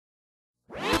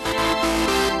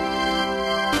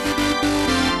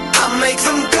make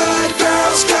them good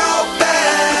girls go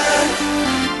bad.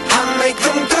 I make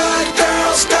them good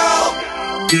girls go.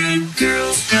 Good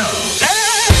girls go.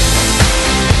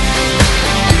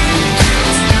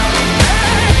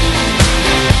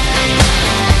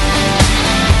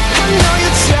 I know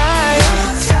you're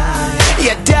tired.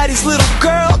 Yeah, daddy's little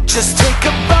girl, just take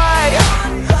a bite.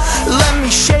 Let me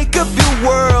shake up your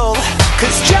world,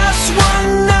 'cause just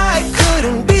one night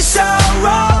couldn't be so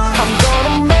wrong. I'm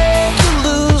gonna make you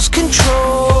lose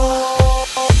control.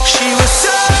 She was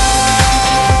so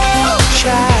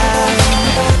shy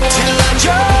till I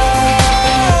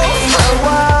drove her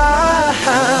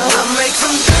wild. I make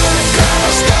them good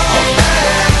girls go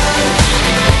bad.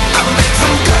 I make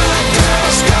them good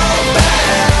girls go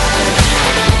bad.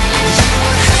 You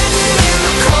were hanging in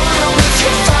the corner with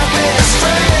your five best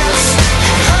friends.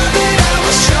 You heard that I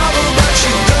was trouble, but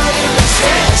you got in the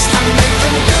test. I make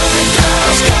them good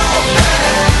girls go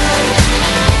bad.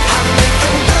 I make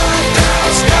them good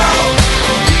girls go.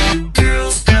 Good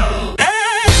girls go.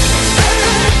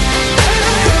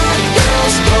 Good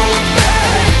girls go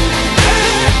bad.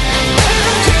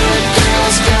 Good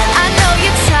girls go. I know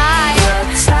you're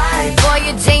tired, boy,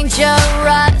 you're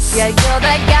dangerous. Yeah, you're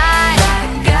that guy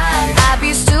I'd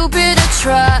be stupid to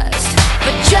trust.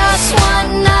 But just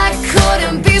one night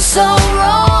couldn't be so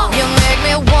wrong. You're